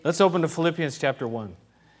Let's open to Philippians chapter 1.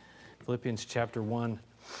 Philippians chapter 1.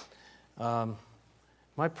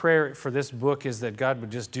 My prayer for this book is that God would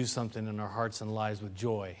just do something in our hearts and lives with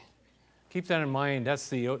joy. Keep that in mind. That's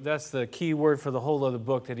the key word for the whole of the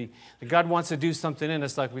book, that God wants to do something in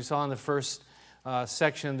us, like we saw in the first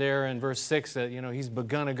section there in verse 6, that He's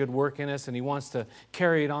begun a good work in us and He wants to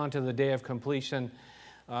carry it on to the day of completion,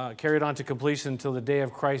 carry it on to completion until the day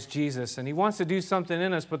of Christ Jesus. And He wants to do something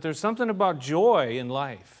in us, but there's something about joy in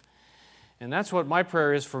life. And that's what my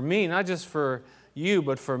prayer is for me, not just for you,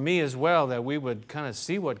 but for me as well, that we would kind of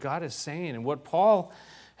see what God is saying and what Paul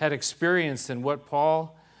had experienced and what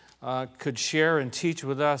Paul could share and teach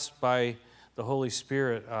with us by the Holy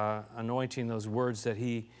Spirit anointing those words that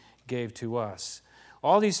He gave to us.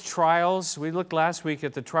 All these trials, we looked last week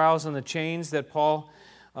at the trials and the chains that Paul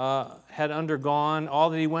had undergone, all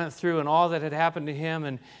that he went through and all that had happened to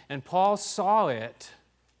him, and Paul saw it,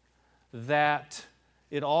 that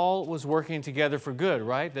it all was working together for good,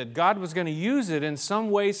 right? That God was going to use it in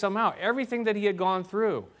some way, somehow. Everything that he had gone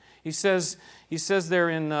through. He says there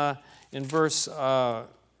in verse 12,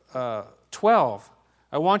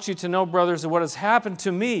 I want you to know, brothers, that what has happened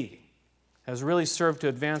to me has really served to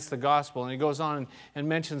advance the gospel. And he goes on and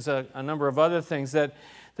mentions a number of other things, that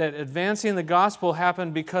advancing the gospel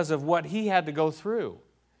happened because of what he had to go through.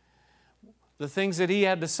 The things that he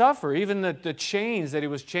had to suffer, even the chains that he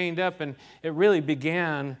was chained up. And it really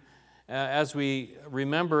began, as we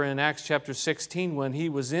remember in Acts chapter 16, when he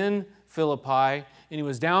was in Philippi and he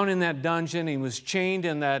was down in that dungeon. He was chained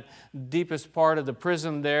in that deepest part of the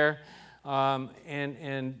prison there.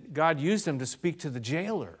 And God used him to speak to the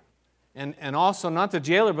jailer. And also not the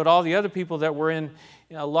jailer, but all the other people that were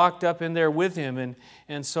locked up in there with him.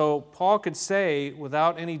 And so Paul could say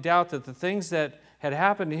without any doubt that the things that had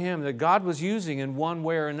happened to him, that God was using in one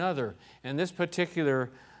way or another. And this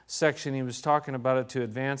particular section, he was talking about it to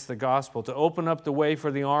advance the gospel, to open up the way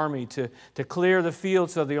for the army, to clear the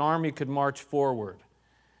field so the army could march forward.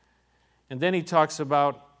 And then he talks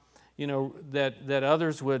about that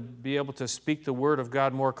others would be able to speak the word of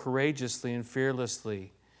God more courageously and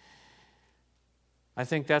fearlessly. I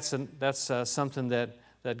think that's something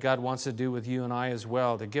that God wants to do with you and I as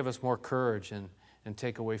well, to give us more courage and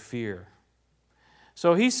take away fear.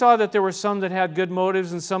 So he saw that there were some that had good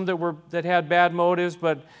motives and some that had bad motives,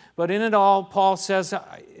 but in it all, Paul says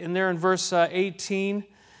in verse 18,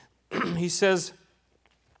 he says,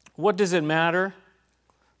 what does it matter?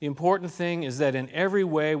 The important thing is that in every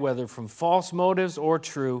way, whether from false motives or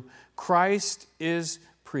true, Christ is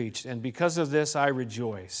preached, and because of this I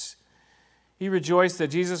rejoice. He rejoiced that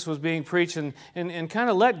Jesus was being preached and kind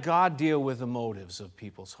of let God deal with the motives of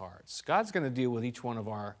people's hearts. God's going to deal with each one of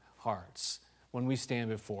our hearts when we stand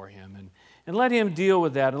before Him. And let Him deal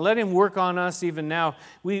with that and let Him work on us even now.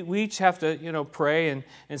 We each have to pray and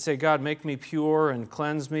say, God, make me pure and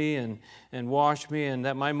cleanse me and wash me, and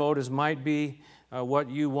that my motives might be what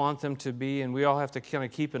you want them to be. And we all have to kind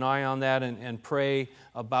of keep an eye on that and pray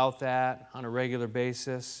about that on a regular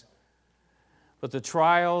basis. But the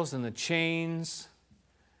trials and the chains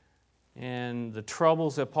and the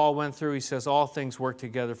troubles that Paul went through, he says, all things work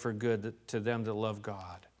together for good to them that love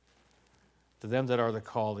God, to them that are the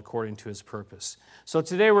called according to His purpose. So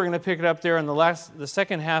today we're going to pick it up there in the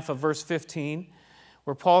second half of verse 15,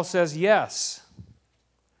 where Paul says, yes.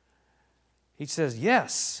 He says,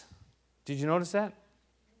 yes. Did you notice that?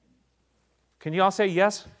 Can you all say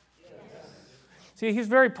yes? See, he's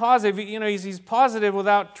very positive. He's positive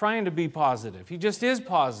without trying to be positive. He just is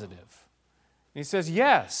positive. And he says,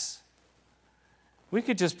 yes. We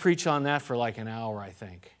could just preach on that for like an hour, I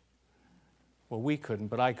think. Well, we couldn't,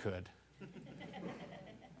 but I could.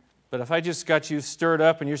 But if I just got you stirred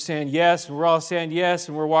up and you're saying yes, and we're all saying yes,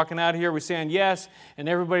 and we're walking out of here, we're saying yes, and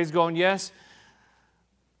everybody's going yes.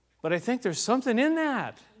 But I think there's something in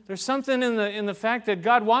that. There's something in the fact that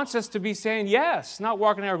God wants us to be saying yes, not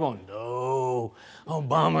walking out going, no, oh,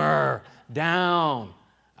 bummer, down,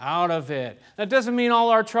 out of it. That doesn't mean all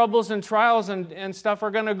our troubles and trials and stuff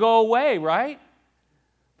are going to go away, right?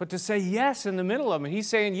 But to say yes in the middle of them. He's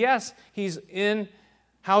saying yes, he's in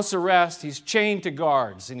house arrest, he's chained to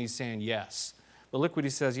guards, and he's saying yes. But look what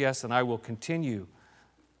he says, yes, and I will continue,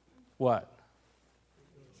 what?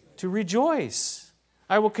 To rejoice.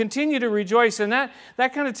 I will continue to rejoice. And that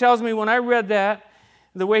kind of tells me when I read that,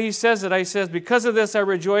 the way he says it, I says, because of this I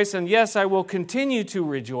rejoice, and yes, I will continue to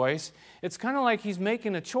rejoice. It's kind of like he's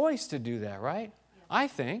making a choice to do that, right? I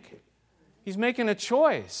think. He's making a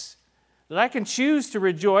choice. That I can choose to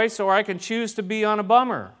rejoice or I can choose to be on a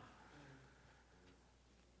bummer.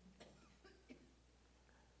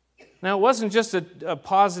 Now, it wasn't just a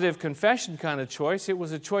positive confession kind of choice. It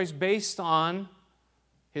was a choice based on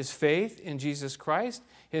his faith in Jesus Christ,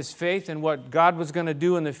 his faith in what God was going to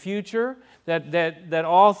do in the future, that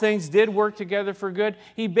all things did work together for good.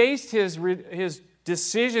 He based his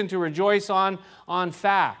decision to rejoice on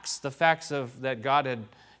facts, the facts that God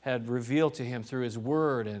had revealed to him through his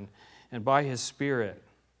Word and by his Spirit.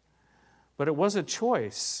 But it was a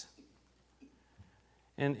choice.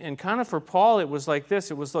 And kind of for Paul, it was like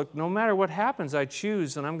this. It was, look, no matter what happens, I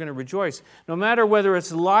choose and I'm going to rejoice. No matter whether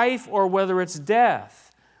it's life or whether it's death,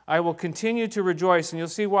 I will continue to rejoice. And you'll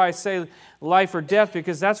see why I say life or death,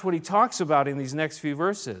 because that's what he talks about in these next few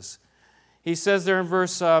verses. He says there in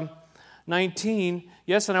verse 19,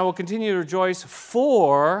 yes, and I will continue to rejoice,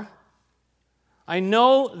 for I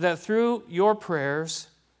know that through your prayers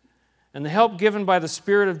and the help given by the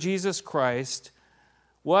Spirit of Jesus Christ,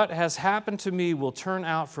 what has happened to me will turn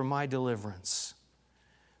out for my deliverance.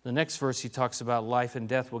 The next verse he talks about life and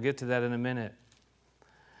death. We'll get to that in a minute.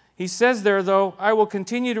 He says there, though, I will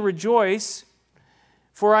continue to rejoice,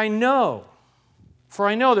 for I know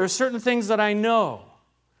there are certain things that I know,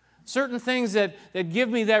 certain things that give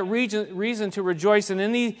me that reason to rejoice. And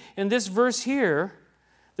in this verse here,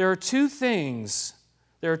 there are two things.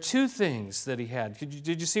 There are two things that he had.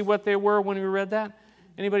 Did you see what they were when we read that?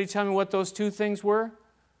 Anybody tell me what those two things were?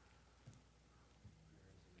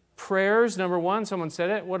 Prayers, number one. Someone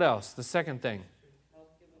said it. What else? The second thing.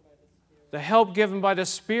 The help given by the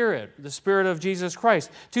Spirit of Jesus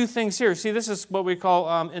Christ. Two things here. See, this is what we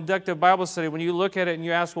call inductive Bible study. When you look at it and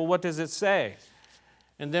you ask, well, what does it say?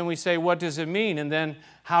 And then we say, what does it mean? And then,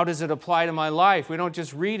 how does it apply to my life? We don't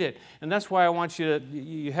just read it. And that's why I want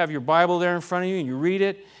you have your Bible there in front of you, and you read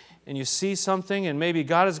it, and you see something, and maybe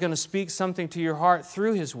God is going to speak something to your heart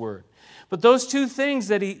through His Word. But those two things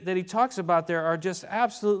that he talks about there are just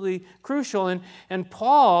absolutely crucial. And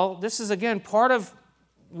Paul, this is again part of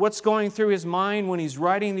what's going through his mind when he's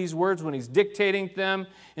writing these words, when he's dictating them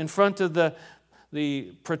in front of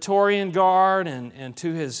the Praetorian Guard and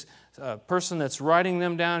to his person that's writing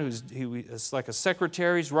them down, it's like a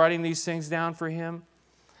secretary, he's writing these things down for him.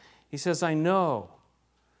 He says, I know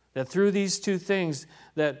that through these two things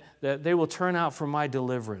that they will turn out for my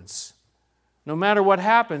deliverance. No matter what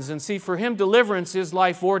happens. And see, for him, deliverance is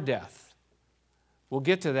life or death. We'll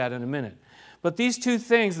get to that in a minute. But these two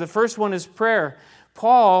things, the first one is prayer.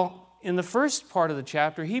 Paul, in the first part of the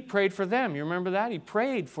chapter, he prayed for them. You remember that? He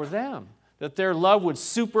prayed for them, that their love would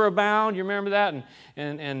superabound. You remember that?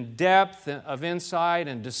 And depth of insight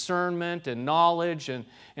and discernment and knowledge. And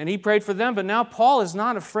he prayed for them. But now Paul is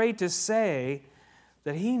not afraid to say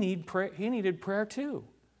that he needed prayer too.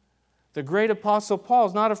 The great apostle Paul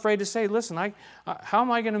is not afraid to say, listen, how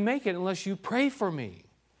am I going to make it unless you pray for me?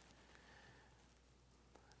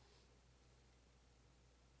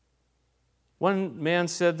 One man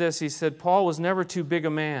said this, he said, Paul was never too big a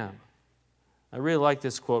man. I really like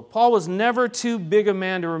this quote. Paul was never too big a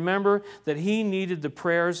man to remember that he needed the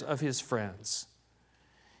prayers of his friends.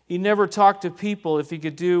 He never talked to people if he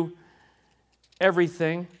could do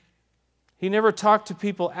everything. He never talked to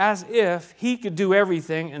people as if he could do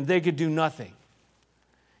everything and they could do nothing.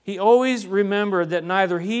 He always remembered that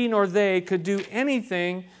neither he nor they could do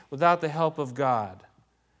anything without the help of God.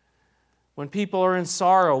 When people are in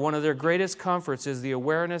sorrow, one of their greatest comforts is the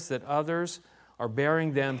awareness that others are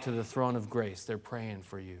bearing them to the throne of grace. They're praying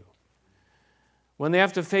for you. When they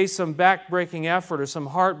have to face some back-breaking effort or some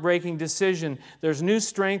heart-breaking decision, there's new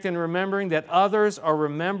strength in remembering that others are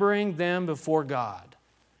remembering them before God.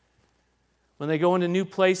 When they go into new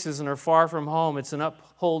places and are far from home, it's an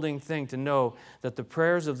upholding thing to know that the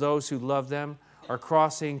prayers of those who love them are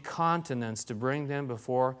crossing continents to bring them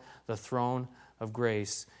before the throne of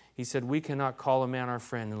grace. He said, we cannot call a man our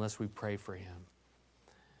friend unless we pray for him.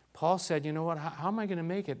 Paul said, you know what, how am I going to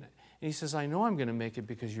make it? And he says, I know I'm going to make it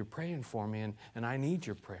because you're praying for me, and I need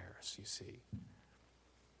your prayers, you see.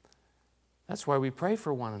 That's why we pray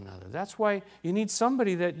for one another. That's why you need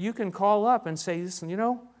somebody that you can call up and say, listen, you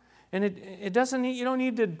know, and it doesn't need, you don't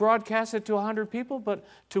need to broadcast it to 100 people, but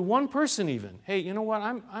to one person even. Hey, you know what,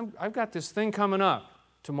 I've got this thing coming up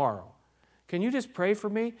tomorrow. Can you just pray for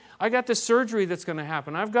me? I got this surgery that's going to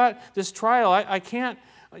happen. I've got this trial. I can't,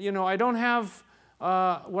 I don't have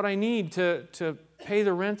what I need to pay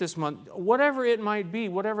the rent this month. Whatever it might be,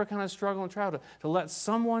 whatever kind of struggle and trial, to let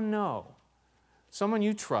someone know, someone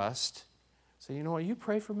you trust, say, you know what, you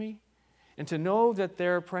pray for me, and to know that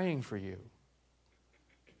they're praying for you.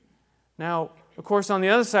 Now, of course, on the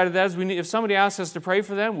other side of that is if somebody asks us to pray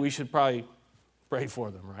for them, we should probably pray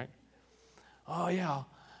for them, right? Oh, yeah,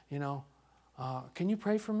 can you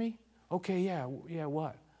pray for me? Okay, yeah,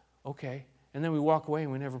 what? Okay. And then we walk away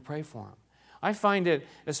and we never pray for them. I find it,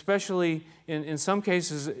 especially in some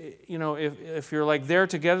cases, if you're like there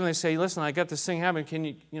together and they say, listen, I got this thing happening, can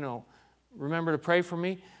you, remember to pray for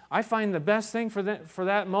me? I find the best thing for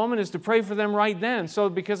that moment is to pray for them right then,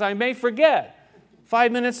 because I may forget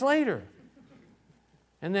 5 minutes later.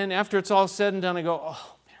 And then after it's all said and done, I go,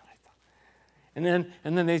 oh, man, I thought.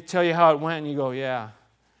 And then they tell you how it went, and you go, yeah.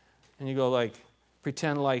 And you go like,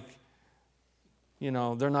 pretend like, they're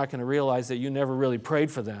not going to realize that you never really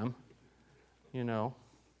prayed for them, The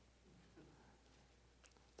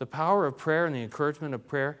power of prayer and the encouragement of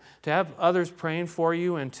prayer, to have others praying for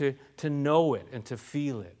you and to know it and to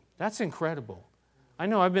feel it, that's incredible. I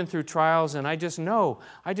know I've been through trials and I just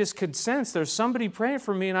could sense there's somebody praying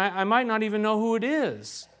for me and I might not even know who it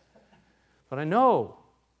is. But I know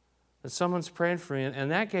that someone's praying for me, and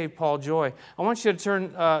that gave Paul joy. I want you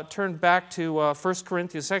to turn back to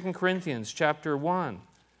 2 Corinthians chapter 1.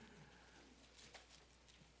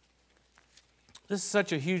 This is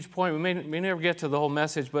such a huge point. We may never get to the whole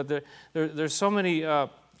message, but there's so many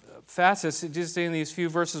facets just in these few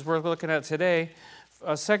verses we're looking at today.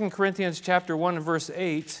 2 Corinthians chapter 1 and verse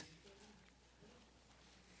 8.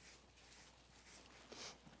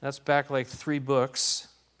 That's back like 3 books.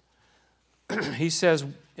 He says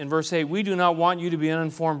in verse 8, we do not want you to be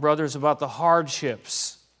uninformed, brothers, about the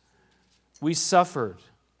hardships we suffered.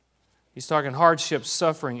 He's talking hardships,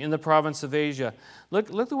 suffering in the province of Asia.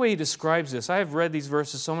 Look the way he describes this. I have read these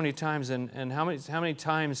verses so many times, and how many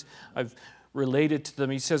times I've related to them.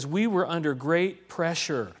 He says, we were under great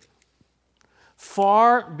pressure,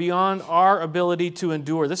 far beyond our ability to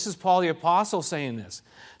endure. This is Paul the Apostle saying this.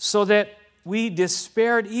 So that we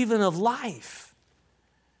despaired even of life.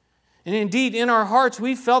 And indeed, in our hearts,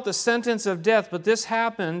 we felt the sentence of death, but this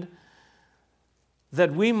happened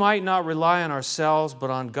that we might not rely on ourselves, but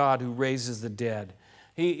on God who raises the dead.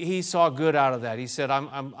 He saw good out of that. He said,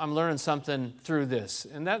 I'm learning something through this.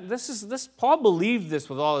 And this Paul believed this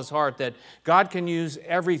with all his heart, that God can use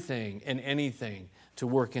everything and anything to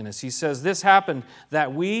work in us. He says, this happened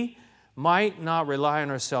that we might not rely on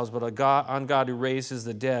ourselves, but on God who raises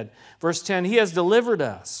the dead. Verse 10, He has delivered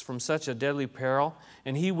us from such a deadly peril,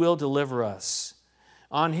 and He will deliver us.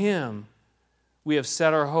 On Him we have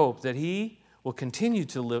set our hope that He will continue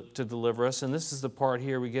to deliver us. And this is the part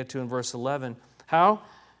here we get to in verse 11. How?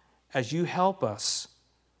 As you help us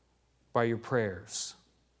by your prayers.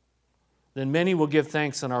 Then many will give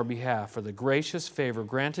thanks on our behalf for the gracious favor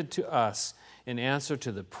granted to us in answer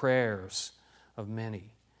to the prayers of many.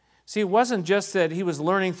 See, it wasn't just that he was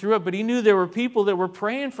learning through it, but he knew there were people that were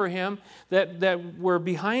praying for him, that were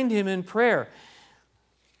behind him in prayer.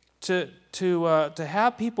 To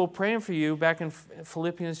have people praying for you, back in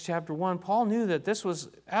Philippians chapter 1, Paul knew that this was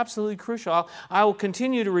absolutely crucial. I will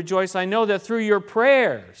continue to rejoice. I know that through your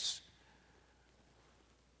prayers,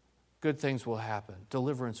 good things will happen.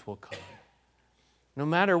 Deliverance will come. No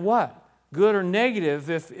matter what, good or negative,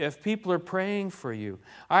 if people are praying for you.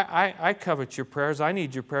 I covet your prayers. I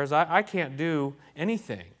need your prayers. I can't do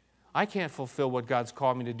anything. I can't fulfill what God's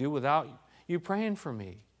called me to do without you praying for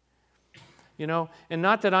me. And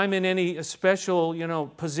not that I'm in any special,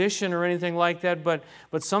 position or anything like that, but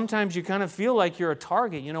sometimes you kind of feel like you're a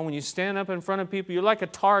target. When you stand up in front of people, you're like a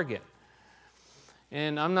target.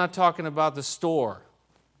 And I'm not talking about the store.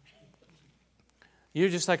 You're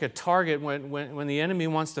just like a target when the enemy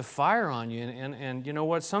wants to fire on you. And you know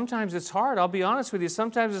what? Sometimes it's hard. I'll be honest with you.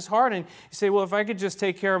 Sometimes it's hard. And you say, well, if I could just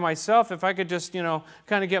take care of myself, if I could just,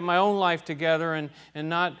 kind of get my own life together and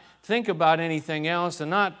not think about anything else and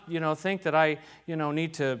not, think that I,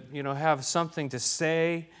 need to, have something to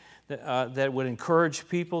say that would encourage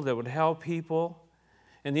people, that would help people.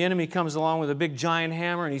 And the enemy comes along with a big giant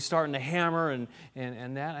hammer and he's starting to hammer and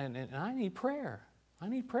I need prayer. I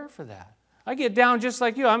need prayer for that. I get down just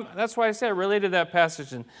like you. That's why I said I related to that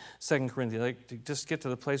passage in 2 Corinthians, like to just get to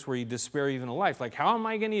the place where you despair even of life. Like, how am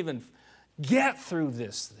I going to even get through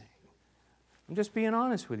this thing? I'm just being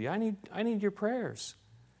honest with you. I need your prayers.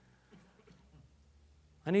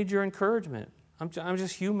 I need your encouragement. I'm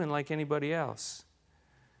just human like anybody else.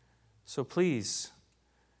 So please,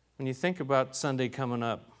 when you think about Sunday coming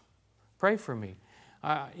up, pray for me.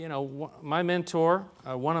 My mentor,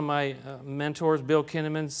 one of my mentors, Bill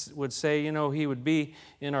Kinnaman, would say, he would be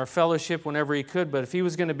in our fellowship whenever he could, but if he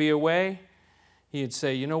was going to be away, he'd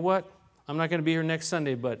say, you know what? I'm not going to be here next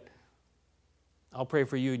Sunday, but I'll pray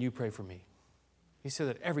for you and you pray for me. He said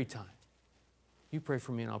that every time. You pray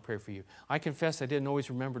for me and I'll pray for you. I confess I didn't always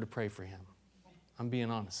remember to pray for him. I'm being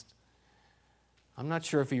honest. I'm not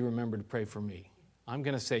sure if he remembered to pray for me. I'm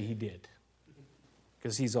going to say he did,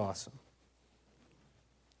 because he's awesome.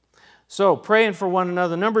 So, praying for one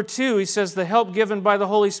another. Number 2, he says the help given by the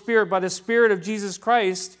Holy Spirit, by the Spirit of Jesus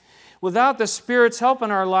Christ. Without the Spirit's help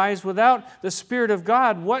in our lives, without the Spirit of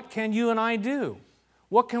God, what can you and I do?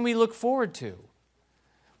 What can we look forward to?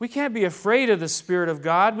 We can't be afraid of the Spirit of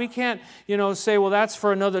God. We can't, say, well, that's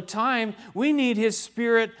for another time. We need His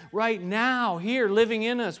Spirit right now, here, living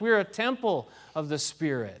in us. We're a temple of the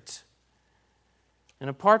Spirit. And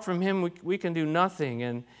apart from Him, we can do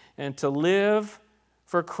nothing. And to live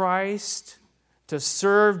for Christ, to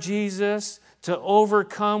serve Jesus, to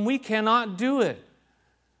overcome, we cannot do it.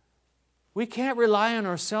 We can't rely on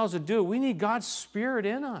ourselves to do it. We need God's Spirit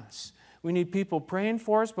in us. We need people praying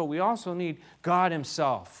for us, but we also need God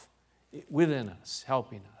Himself within us,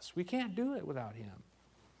 helping us. We can't do it without Him.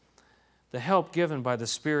 The help given by the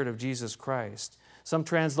Spirit of Jesus Christ. Some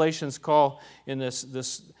translations call in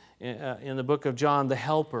in the book of John the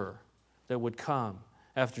Helper that would come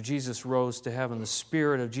after Jesus rose to heaven, the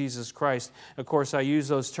Spirit of Jesus Christ. Of course, I use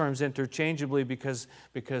those terms interchangeably because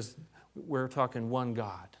we're talking one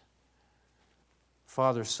God.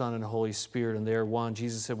 Father, Son, and Holy Spirit, and they are one.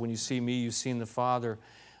 Jesus said, when you see me, you've seen the Father.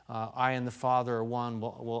 I and the Father are one.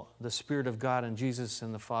 Well, the Spirit of God and Jesus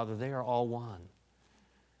and the Father, they are all one.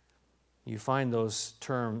 You find those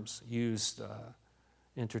terms used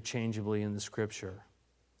interchangeably in the Scripture.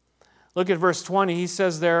 Look at verse 20. He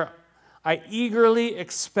says there, I eagerly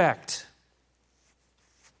expect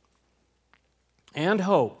and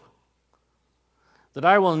hope that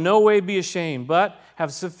I will in no way be ashamed, but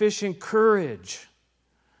have sufficient courage,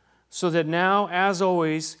 so that now, as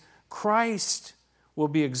always, Christ will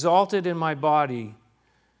be exalted in my body,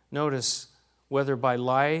 notice, whether by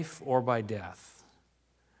life or by death.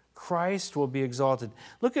 Christ will be exalted.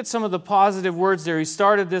 Look at some of the positive words there. He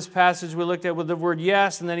started this passage we looked at with the word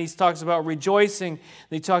yes, and then he talks about rejoicing, and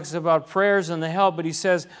he talks about prayers and the help, but he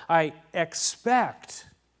says, I expect.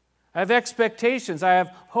 I have expectations. I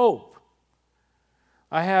have hope.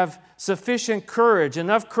 I have sufficient courage,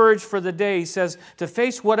 enough courage for the day, he says, to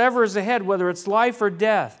face whatever is ahead, whether it's life or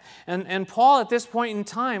death. And Paul, at this point in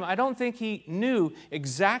time, I don't think he knew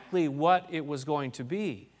exactly what it was going to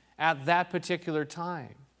be at that particular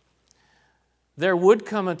time. There would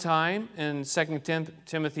come a time, and 2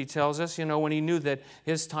 Timothy tells us, when he knew that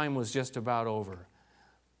his time was just about over.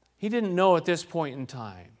 He didn't know at this point in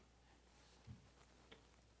time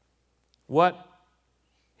what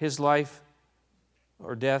his life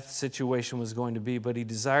or death situation was going to be, but he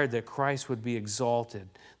desired that Christ would be exalted,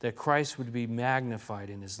 that Christ would be magnified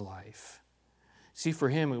in his life. See, for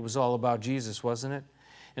him, it was all about Jesus, wasn't it?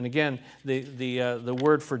 And again, the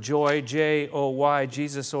word for joy, J-O-Y,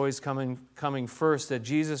 Jesus always coming first, that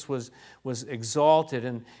Jesus was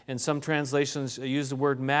exalted. And some translations use the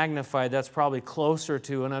word magnified. That's probably closer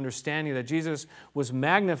to an understanding that Jesus was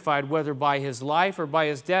magnified, whether by his life or by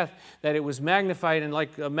his death, that it was magnified. And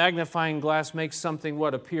like a magnifying glass makes something,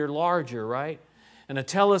 appear larger, right? And a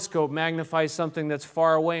telescope magnifies something that's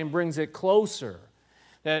far away and brings it closer.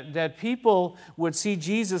 That people would see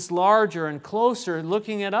Jesus larger and closer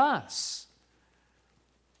looking at us.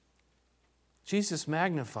 Jesus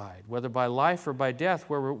magnified, whether by life or by death,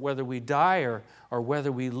 whether we die or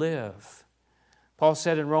whether we live. Paul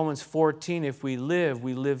said in Romans 14, if we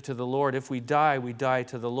live to the Lord. If we die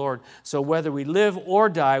to the Lord. So whether we live or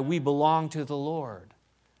die, we belong to the Lord.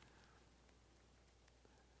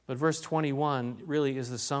 But verse 21 really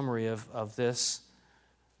is the summary of this.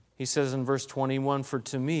 He says in verse 21, for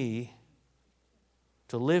to me,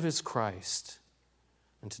 to live is Christ,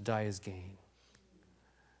 and to die is gain.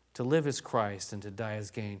 To live is Christ, and to die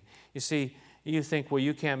is gain. You see, you think, well,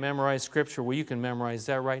 you can't memorize Scripture. Well, you can memorize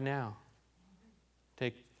that right now.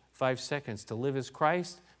 Take 5 seconds. To live is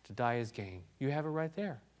Christ, to die is gain. You have it right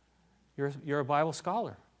there. You're a Bible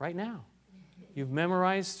scholar right now. You've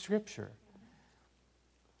memorized Scripture.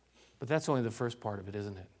 But that's only the first part of it,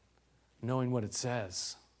 isn't it? Knowing what it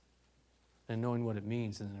says. And knowing what it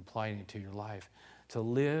means and then applying it to your life. To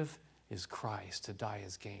live is Christ, to die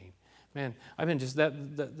is gain. Man, I've been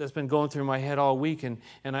that's been going through my head all week, and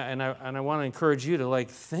I want to encourage you to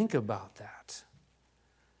think about that.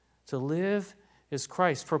 To live is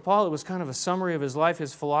Christ. For Paul, it was kind of a summary of his life,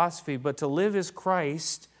 his philosophy, but to live is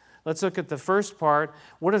Christ. Let's look at the first part.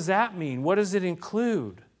 What does that mean? What does it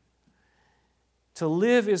include? To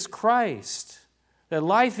live is Christ. That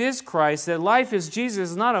life is Christ, that life is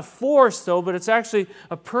Jesus. It's not a force, though, but it's actually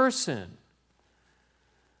a person.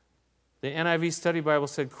 The NIV Study Bible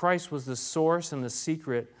said Christ was the source and the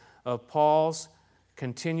secret of Paul's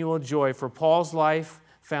continual joy. For Paul's life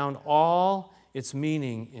found all its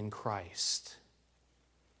meaning in Christ.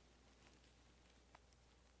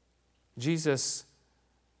 Jesus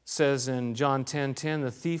says in John 10:10,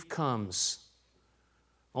 the thief comes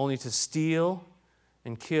only to steal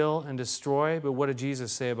and kill and destroy. But what did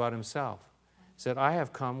Jesus say about himself? He said, I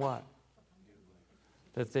have come what?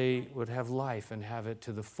 That they would have life and have it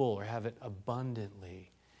to the full, or have it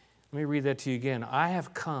abundantly. Let me read that to you again. I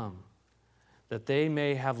have come that they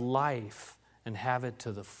may have life and have it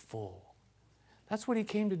to the full. That's what he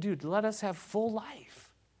came to do, to let us have full life.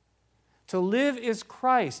 To live is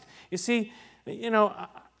Christ. You see,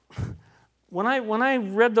 when I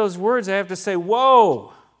read those words, I have to say,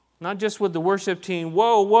 whoa. Not just with the worship team,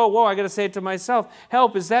 whoa, whoa, whoa, I got to say it to myself.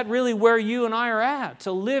 Help, is that really where you and I are at?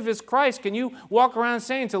 To live is Christ. Can you walk around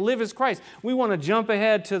saying to live is Christ? We want to jump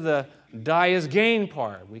ahead to the die is gain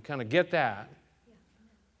part. We kind of get that.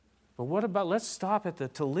 But what about, let's stop at the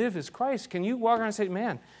to live is Christ. Can you walk around and say,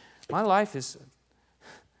 man, my life is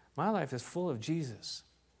full of Jesus.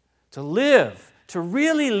 To live, to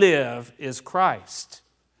really live is Christ.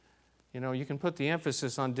 You can put the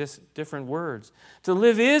emphasis on different words. To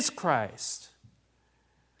live is Christ.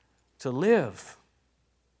 To live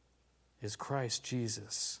is Christ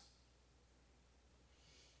Jesus.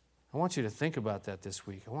 I want you to think about that this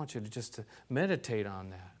week. I want you to meditate on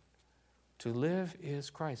that. To live is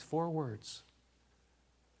Christ. 4 words.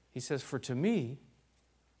 He says, for to me,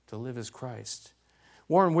 to live is Christ.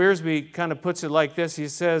 Warren Wiersbe kind of puts it like this. He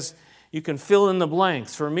says, you can fill in the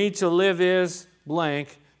blanks. For me to live is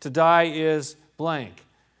blank. To die is blank.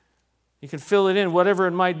 You can fill it in, whatever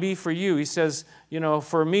it might be for you. He says,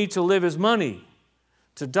 for me to live is money.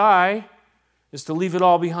 To die is to leave it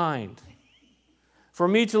all behind. For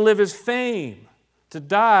me to live is fame. To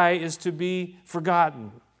die is to be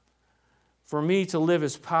forgotten. For me to live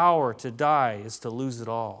is power. To die is to lose it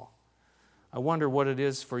all. I wonder what it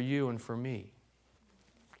is for you and for me.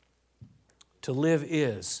 To live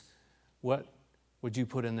is, what would you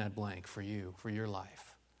put in that blank for you, for your life?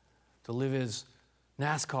 To live is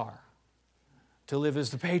NASCAR. To live is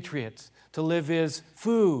the Patriots. To live is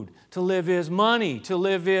food. To live is money. To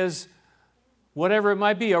live is whatever it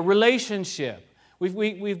might be, a relationship.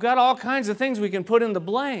 We've got all kinds of things we can put in the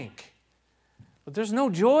blank. But there's no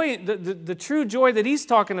joy. The true joy that he's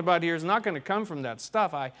talking about here is not going to come from that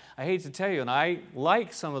stuff. I hate to tell you, and I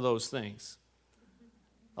like some of those things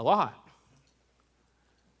a lot.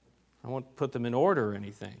 I won't put them in order or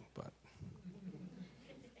anything, but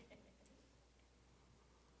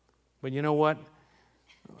you know what?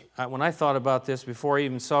 When I thought about this, before I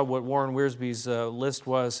even saw what Warren Wiersbe's list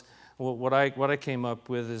was, what I came up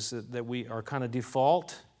with is that we are kind of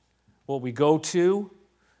default. What we go to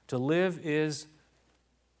live is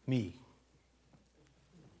me.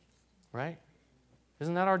 Right?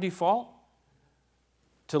 Isn't that our default?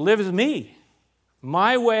 To live is me.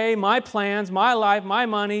 My way, my plans, my life, my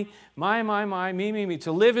money, my, me.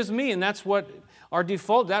 To live is me, and that's what our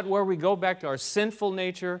default, that's where we go back to our sinful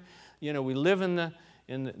nature. We live in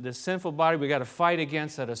the sinful body. We got to fight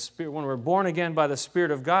against that. When we're born again by the Spirit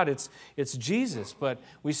of God, it's Jesus, but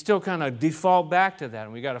we still kind of default back to that,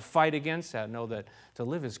 and we got to fight against that. Know that to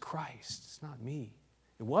live is Christ. It's not me.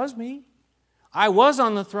 It was me. I was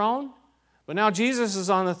on the throne, but now Jesus is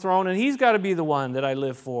on the throne, and He's got to be the one that I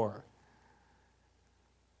live for.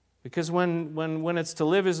 Because when it's to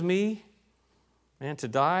live as me, man, to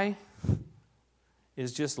die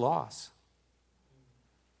is just loss.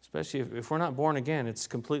 Especially if we're not born again, it's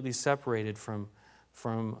completely separated from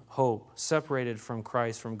hope, separated from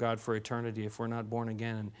Christ, from God for eternity if we're not born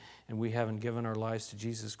again and we haven't given our lives to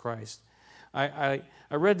Jesus Christ. I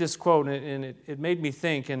read this quote and it made me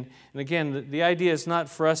think, and again, the idea is not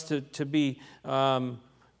for us to be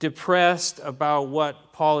depressed about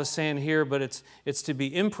what Paul is saying here, but it's to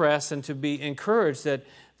be impressed and to be encouraged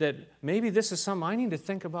that maybe this is something I need to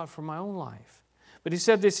think about for my own life. But he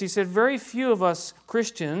said this, he said, very few of us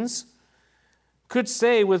Christians could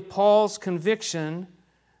say with Paul's conviction,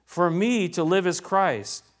 for me to live as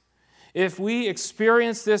Christ. If we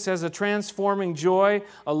experience this as a transforming joy,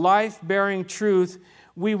 a life-bearing truth,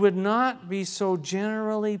 we would not be so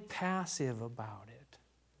generally passive about it.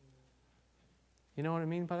 You know what I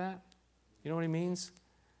mean by that? You know what he means?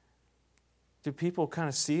 Do people kind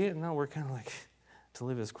of see it? No, we're kind of like, to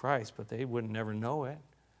live as Christ, but they wouldn't never know it.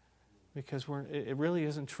 Because it really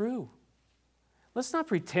isn't true. Let's not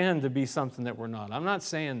pretend to be something that we're not. I'm not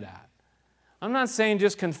saying that. I'm not saying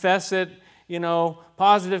just confess it,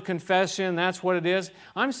 positive confession, that's what it is.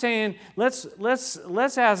 I'm saying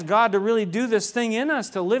let's ask God to really do this thing in us,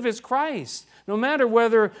 to live as Christ. No matter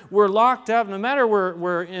whether we're locked up, no matter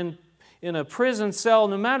we're in a prison cell,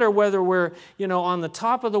 no matter whether we're on the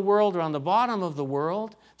top of the world or on the bottom of the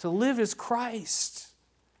world, to live as Christ.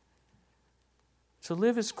 To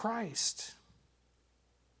live as Christ.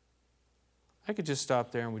 I could just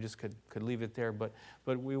stop there and we just could leave it there, but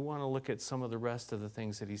we want to look at some of the rest of the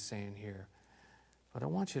things that he's saying here. But I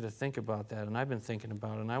want you to think about that, and I've been thinking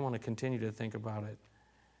about it, and I want to continue to think about it.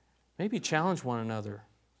 Maybe challenge one another.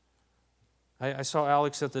 I saw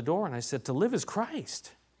Alex at the door, and I said, to live is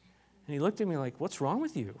Christ. And he looked at me like, what's wrong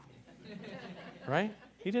with you? Right?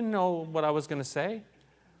 He didn't know what I was going to say.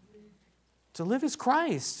 To live is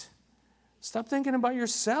Christ. Stop thinking about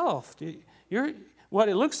yourself. What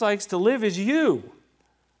it looks like to live is you.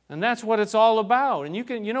 And that's what it's all about. And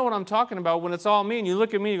you know what I'm talking about when it's all me, and you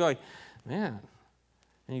look at me and you go like, man.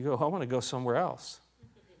 And you go, I want to go somewhere else.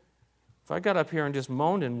 If I got up here and just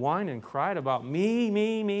moaned and whined and cried about me,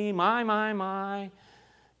 my,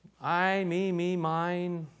 I, me,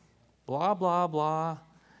 mine, blah, blah, blah,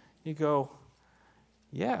 you go,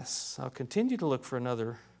 yes, I'll continue to look for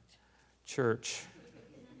another church.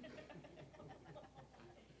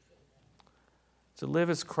 To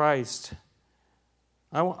live as Christ.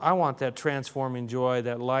 I want that transforming joy,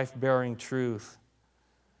 that life-bearing truth.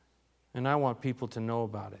 And I want people to know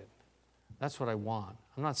about it. That's what I want.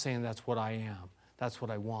 I'm not saying that's what I am. That's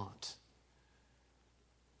what I want.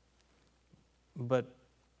 But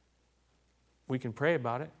we can pray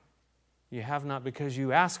about it. You have not because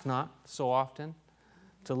you ask not so often.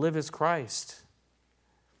 To live as Christ.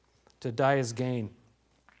 To die as gain.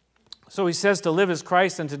 So he says to live as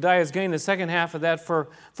Christ and to die as gain. The second half of that for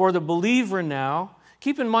the believer now.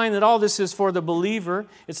 Keep in mind that all this is for the believer.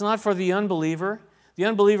 It's not for the unbeliever. The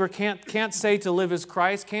unbeliever can't say to live as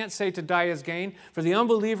Christ, can't say to die as gain. For the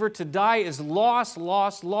unbeliever, to die is lost,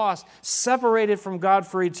 separated from God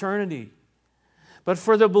for eternity. But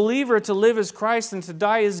for the believer, to live as Christ and to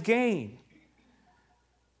die is gain.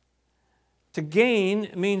 To gain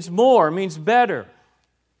means more, means better.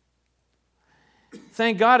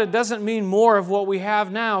 Thank God it doesn't mean more of what we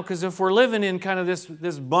have now, because if we're living in kind of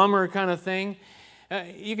this bummer kind of thing,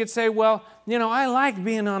 you could say, well, I like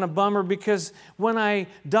being on a bummer because when I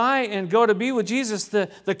die and go to be with Jesus,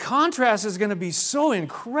 the contrast is going to be so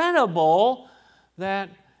incredible that,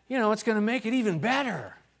 it's going to make it even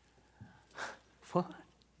better. What?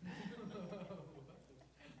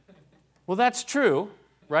 Well, that's true,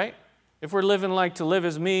 right? If we're living like to live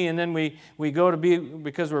as me and then we go to be,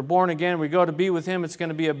 because we're born again, we go to be with Him, it's going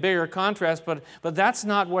to be a bigger contrast, but that's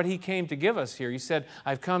not what He came to give us here. He said,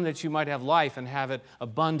 I've come that you might have life and have it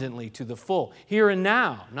abundantly to the full. Here and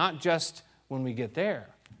now, not just when we get there.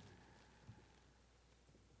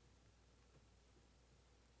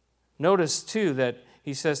 Notice, too, that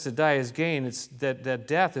he says to die is gain. It's that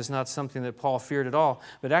death is not something that Paul feared at all,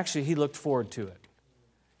 but actually he looked forward to it.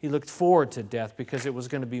 He looked forward to death because it was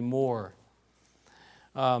going to be more.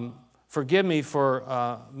 Forgive me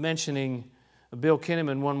for mentioning Bill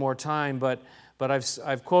Kinnaman one more time, but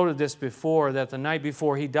I've quoted this before, that the night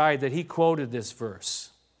before he died, that he quoted this verse.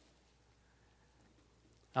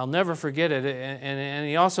 I'll never forget it, and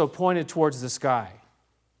he also pointed towards the sky.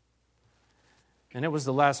 And it was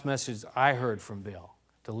the last message I heard from Bill,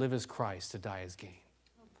 to live as Christ, to die as gain.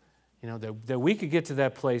 That we could get to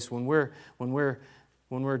that place when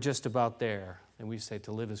we're just about there, and we say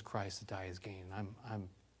to live as Christ, to die as gain.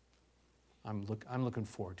 I'm looking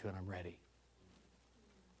forward to it. I'm ready.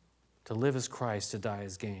 To live as Christ, to die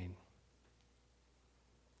as gain.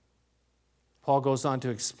 Paul goes on to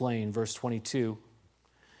explain, verse 22.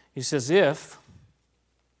 He says, if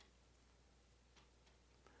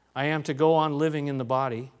I am to go on living in the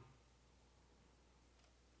body,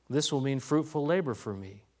 this will mean fruitful labor for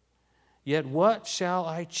me. Yet what shall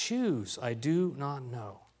I choose? I do not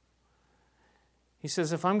know. He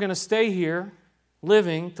says, if I'm going to stay here,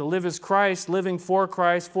 living, to live as Christ, living for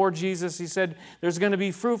Christ, for Jesus, he said, there's going to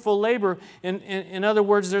be fruitful labor. In other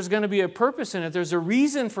words, there's going to be a purpose in it. There's a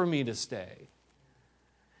reason for me to stay.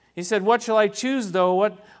 He said, what shall I choose,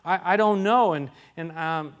 though? I don't know.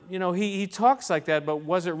 And he talks like that, but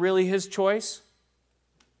was it really his choice?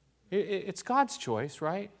 It's God's choice,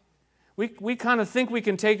 right? We kind of think we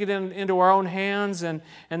can take it into our own hands and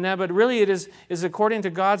that, but really it is according to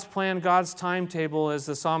God's plan, God's timetable, as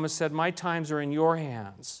the psalmist said, my times are in your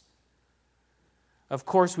hands. Of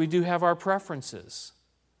course, we do have our preferences.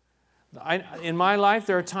 In my life,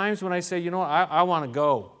 there are times when I say, I want to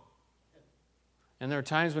go. And there are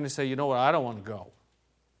times when I say, I don't want to go.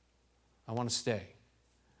 I want to stay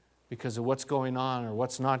because of what's going on or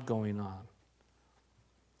what's not going on.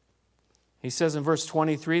 He says in verse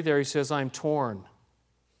 23 there, he says, I'm torn.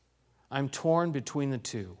 I'm torn between the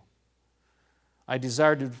two. I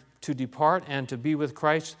desire to depart and to be with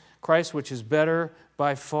Christ, which is better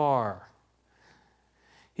by far.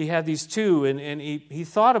 He had these two, and he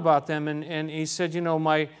thought about them, and he said,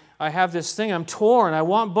 I have this thing, I'm torn, I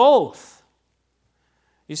want both.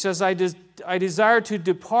 He says, I desire to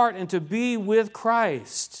depart and to be with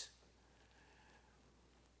Christ.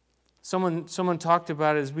 Someone talked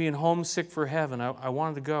about it as being homesick for heaven. I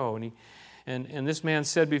wanted to go. And this man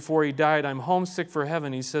said before he died, I'm homesick for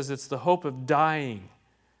heaven. He says, it's the hope of dying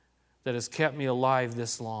that has kept me alive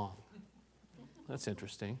this long. That's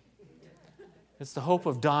interesting. It's the hope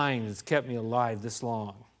of dying that's kept me alive this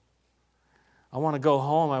long. I want to go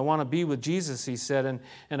home. I want to be with Jesus, he said.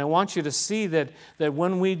 And I want you to see that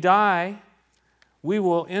when we die, we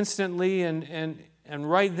will instantly and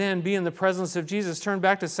right then be in the presence of Jesus. Turn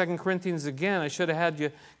back to 2 Corinthians again. I should have had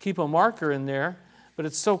you keep a marker in there, but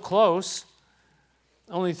it's so close.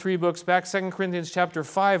 Only 3 books back. 2 Corinthians chapter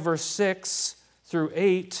 5, verse 6 through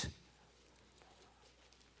 8.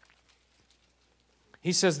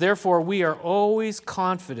 He says, therefore, we are always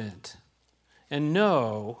confident and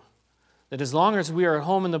know that as long as we are at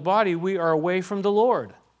home in the body, we are away from the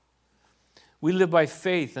Lord. We live by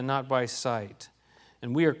faith and not by sight.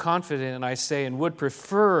 And we are confident, and I say, and would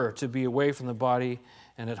prefer to be away from the body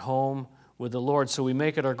and at home with the Lord. So we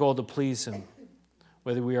make it our goal to please Him,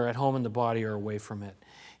 whether we are at home in the body or away from it.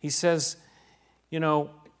 He says, to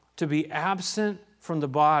be absent from the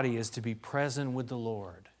body is to be present with the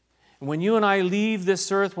Lord. And when you and I leave this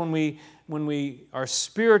earth, when our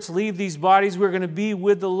spirits leave these bodies, we're going to be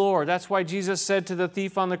with the Lord. That's why Jesus said to the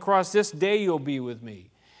thief on the cross, this day you'll be with me.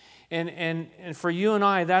 And for you and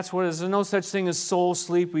I, that's what it is. There's no such thing as soul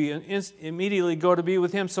sleep. We immediately go to be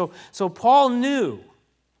with Him. So Paul knew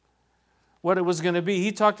what it was going to be.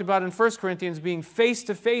 He talked about in 1 Corinthians being face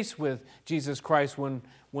to face with Jesus Christ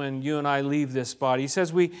when you and I leave this body. He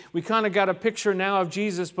says we kind of got a picture now of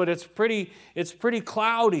Jesus, but it's pretty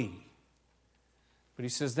cloudy. But he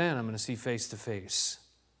says, then I'm going to see face to face.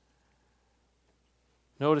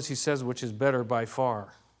 Notice he says, which is better by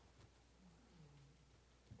far.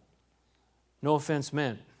 No offense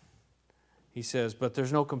meant, he says, but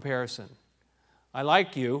there's no comparison. I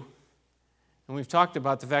like you, and we've talked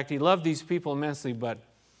about the fact he loved these people immensely, but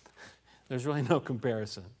there's really no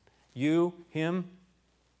comparison. You, him,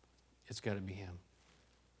 it's got to be him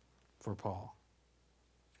for Paul.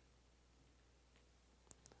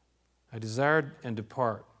 I desired to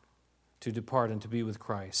depart and to be with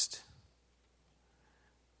Christ.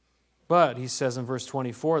 But, he says in verse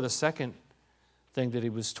 24, the second thing that he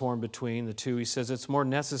was torn between the two, he says, it's more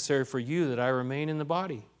necessary for you that I remain in the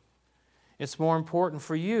body. It's more important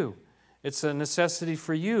for you. It's a necessity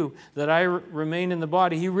for you that I remain in the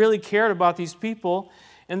body. He really cared about these people,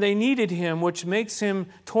 and they needed him, which makes him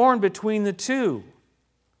torn between the two.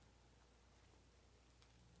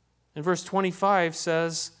 And verse 25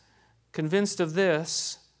 says, convinced of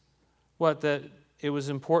this, that it was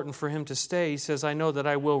important for him to stay, he says, I know that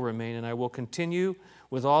I will remain and I will continue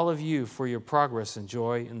with all of you for your progress and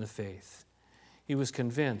joy in the faith. He was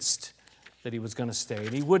convinced that he was going to stay,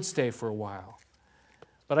 and he would stay for a while.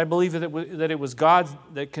 But I believe that it was God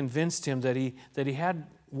that convinced him that he had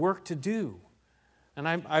work to do. And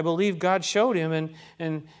I believe God showed him,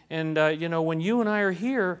 and when you and I are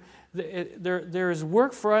here, there is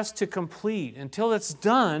work for us to complete. Until it's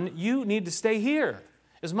done, you need to stay here.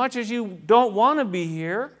 As much as you don't want to be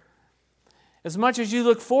here, as much as you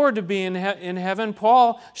look forward to being in heaven,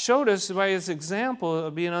 Paul showed us by his example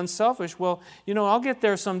of being unselfish. Well, I'll get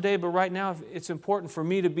there someday, but right now it's important for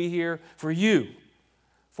me to be here for you.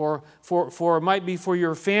 For it might be for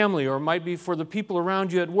your family, or it might be for the people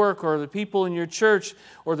around you at work, or the people in your church,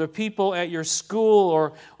 or the people at your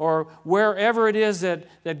school, or wherever it is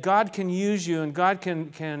that God can use you and God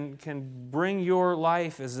can bring your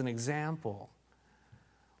life as an example.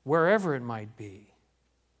 Wherever it might be.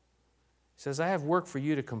 He says, I have work for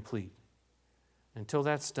you to complete. Until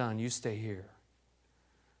that's done, you stay here.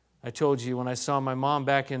 I told you when I saw my mom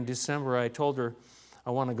back in December, I told her I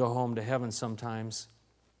want to go home to heaven sometimes.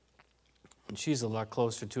 And she's a lot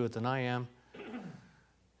closer to it than I am.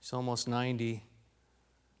 She's almost 90.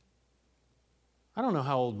 I don't know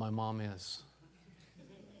how old my mom is,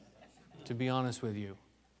 to be honest with you.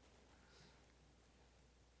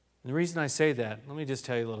 And the reason I say that, let me just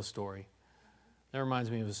tell you a little story. That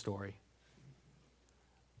reminds me of a story.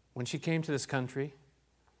 When she came to this country,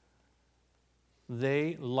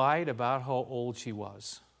 they lied about how old she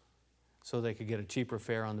was so they could get a cheaper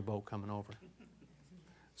fare on the boat coming over.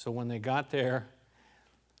 So when they got there,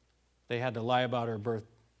 they had to lie about her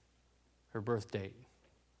birth date.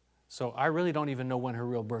 So I really don't even know when her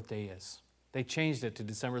real birthday is. They changed it to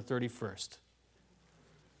December 31st.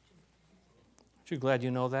 Aren't you glad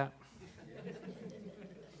you know that?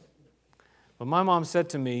 But my mom said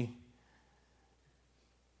to me,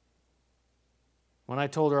 when I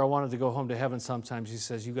told her I wanted to go home to heaven sometime, she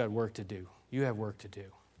says, you got work to do. You have work to do.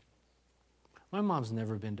 My mom's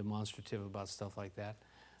never been demonstrative about stuff like that,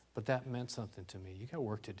 but that meant something to me. You got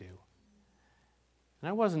work to do. And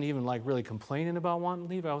I wasn't even like really complaining about wanting to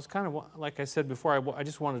leave. I was kind of, like I said before, I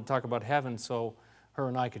just wanted to talk about heaven so her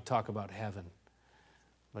and I could talk about heaven.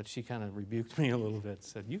 But she kind of rebuked me a little bit,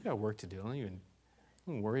 said, you got work to do.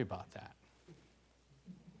 Don't worry about that.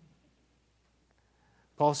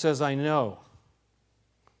 Paul says, I know,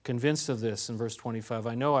 convinced of this in verse 25,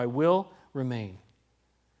 I know I will remain,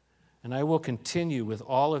 and I will continue with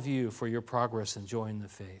all of you for your progress and joy in the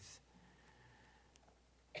faith.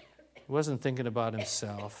 He wasn't thinking about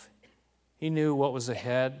himself. He knew what was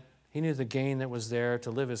ahead. He knew the gain that was there.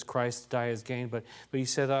 To live as Christ, to die as gain. But he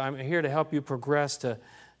said, I'm here to help you progress, to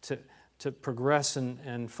progress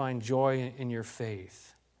and find joy in your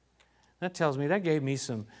faith. That tells me, that gave me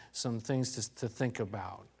some things to think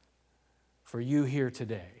about for you here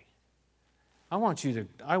today. I want you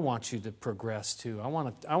to progress too. I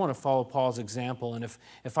want to follow Paul's example, and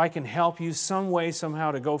if I can help you some way,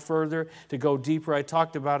 somehow, to go further, to go deeper. I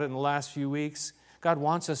talked about it in the last few weeks. God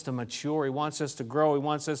wants us to mature. He wants us to grow. He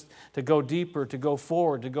wants us to go deeper, to go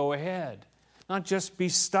forward, to go ahead. Not just be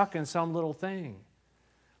stuck in some little thing.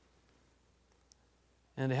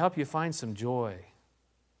 And to help you find some joy.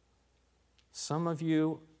 Some of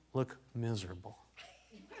you look miserable.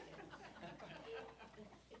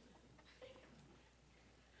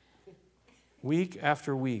 Week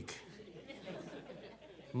after week,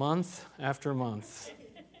 month after month.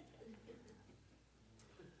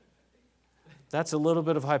 That's a little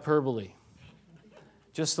bit of hyperbole.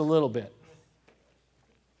 Just a little bit.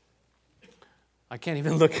 I can't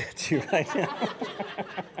even look at you right now.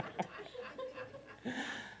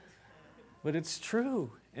 But it's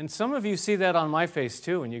true. And some of you see that on my face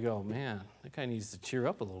too, and you go, man, that guy needs to cheer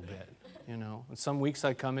up a little bit. You know, and some weeks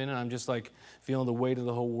I come in and I'm just like feeling the weight of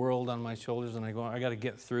the whole world on my shoulders, and I go, I got to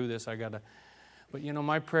get through this. But you know,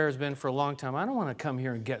 my prayer has been for a long time, I don't want to come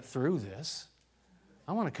here and get through this.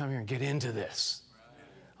 I want to come here and get into this.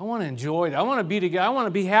 I want to enjoy it. I want to be together. I want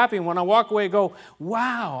to be happy. And when I walk away, I go,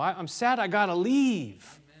 wow, I'm sad I got to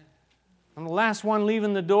leave. I'm the last one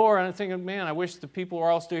leaving the door, and I'm thinking, man, I wish the people who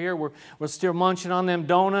are all still here were still munching on them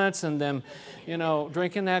donuts and them, you know,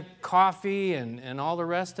 drinking that coffee and all the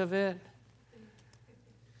rest of it.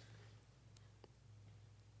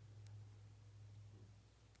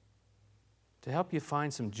 To help you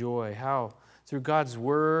find some joy, how? Through God's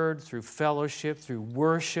Word, through fellowship, through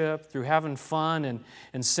worship, through having fun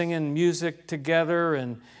and singing music together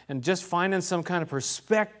and just finding some kind of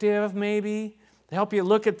perspective maybe. To help you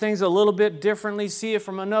look at things a little bit differently, see it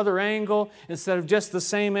from another angle instead of just the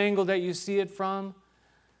same angle that you see it from.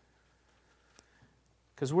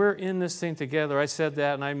 Because we're in this thing together. I said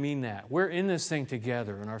that and I mean that. We're in this thing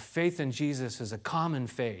together, and our faith in Jesus is a common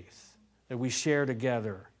faith that we share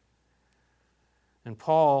together. And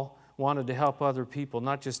Paul wanted to help other people,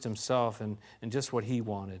 not just himself and just what he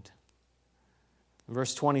wanted. In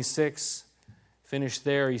verse 26, finished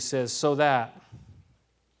there, he says, so that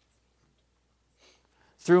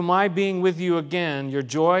through my being with you again, your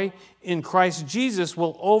joy in Christ Jesus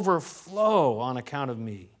will overflow on account of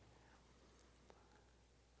me.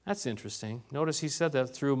 That's interesting. Notice he said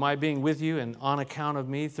that through my being with you and on account of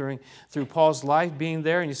me, through Paul's life being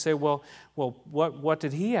there. And you say, well, what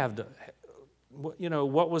did he have to... You know,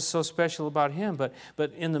 what was so special about him? But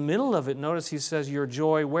in the middle of it, notice he says, your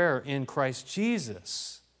joy where? In Christ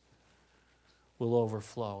Jesus will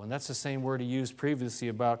overflow. And that's the same word he used previously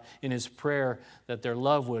about in his prayer that their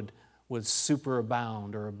love would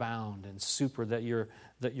superabound or abound, and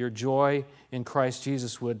that your joy in Christ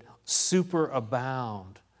Jesus would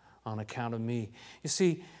superabound on account of me. You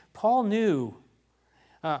see, Paul knew.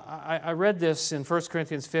 I read this in 1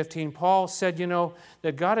 Corinthians 15. Paul said, you know,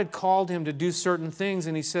 that God had called him to do certain things,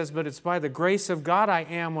 and he says, but it's by the grace of God I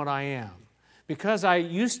am what I am. Because I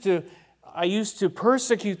used to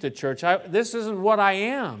persecute the church. This isn't what I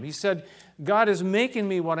am. He said, God is making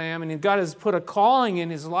me what I am, and God has put a calling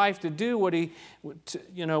in his life to do what he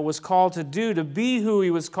was called to do, to be who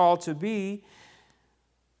he was called to be.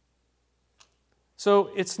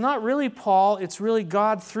 So it's not really Paul, it's really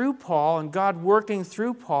God through Paul and God working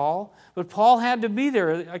through Paul. But Paul had to be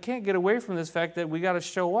there. I can't get away from this fact that we got to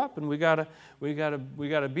show up and we got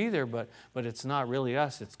to be there. But it's not really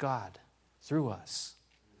us, it's God through us,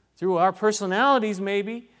 through our personalities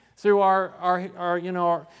maybe, through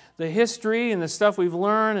our the history and the stuff we've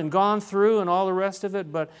learned and gone through and all the rest of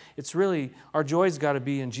it. But it's really our joy's got to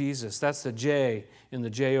be in Jesus. That's the J in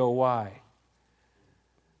the JOY.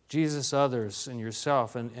 Jesus, others, and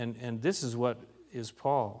yourself. And this is what is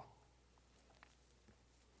Paul.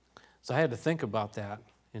 So I had to think about that.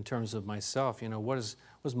 in terms of myself.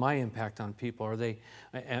 What's my impact on people?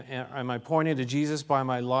 Am I pointing to Jesus by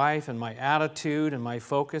my life and my attitude and my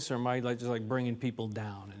focus, or am I just like bringing people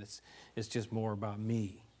down and it's just more about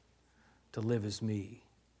me? To live is me.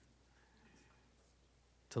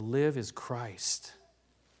 To live is Christ.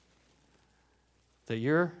 That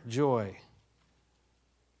your joy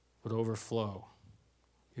would overflow.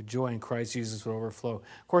 Your joy in Christ Jesus would overflow.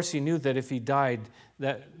 Of course, he knew that if he died,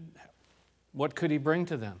 what could he bring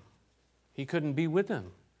to them? He couldn't be with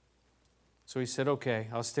them. So he said, okay,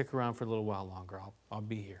 I'll stick around for a little while longer. I'll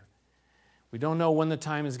be here. We don't know when the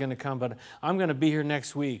time is going to come, but I'm going to be here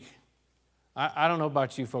next week. I don't know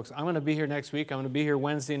about you folks. I'm going to be here next week. I'm going to be here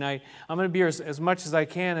Wednesday night. I'm going to be here as much as I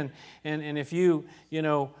can. And if you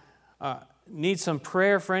need some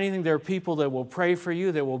prayer for anything, there are people that will pray for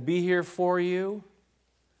you, that will be here for you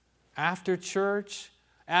after church,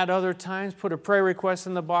 at other times. Put a prayer request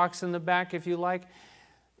in the box in the back if you like.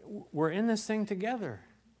 We're in this thing together.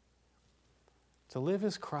 To live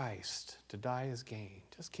is Christ. To die is gain.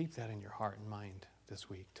 Just keep that in your heart and mind this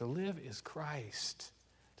week. To live is Christ.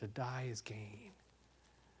 To die is gain.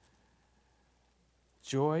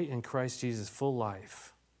 Joy in Christ Jesus, full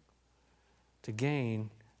life. To gain,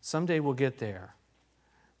 someday we'll get there.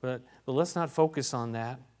 But let's not focus on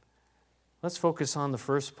that. Let's focus on the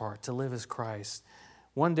first part, to live as Christ.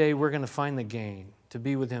 One day we're going to find the gain, to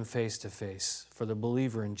be with him face to face, for the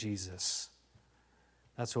believer in Jesus.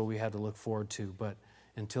 That's what we have to look forward to. But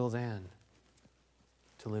until then,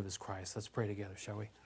 to live as Christ. Let's pray together, shall we?